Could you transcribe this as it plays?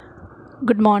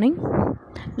Good morning.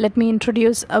 Let me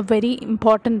introduce a very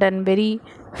important and very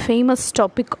famous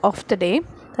topic of the day,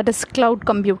 that is cloud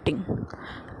computing.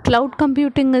 Cloud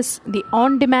computing is the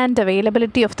on-demand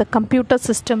availability of the computer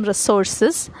system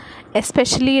resources,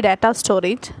 especially data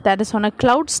storage, that is on a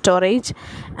cloud storage,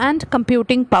 and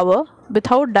computing power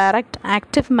without direct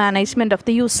active management of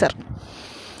the user.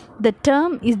 The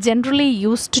term is generally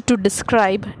used to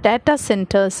describe data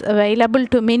centers available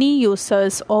to many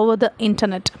users over the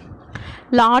internet.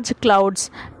 Large clouds,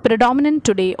 predominant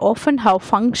today, often have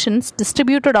functions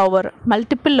distributed over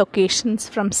multiple locations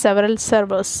from several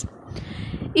servers.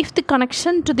 If the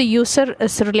connection to the user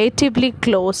is relatively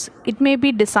close, it may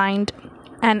be designed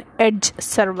an edge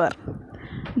server.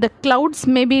 The clouds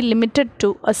may be limited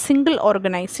to a single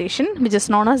organization, which is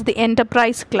known as the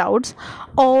enterprise clouds,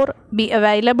 or be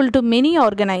available to many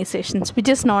organizations, which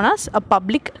is known as a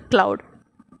public cloud.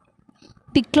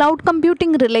 The cloud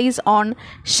computing relies on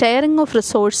sharing of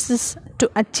resources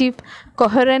to achieve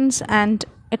coherence and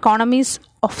economies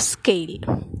of scale.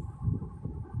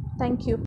 Thank you.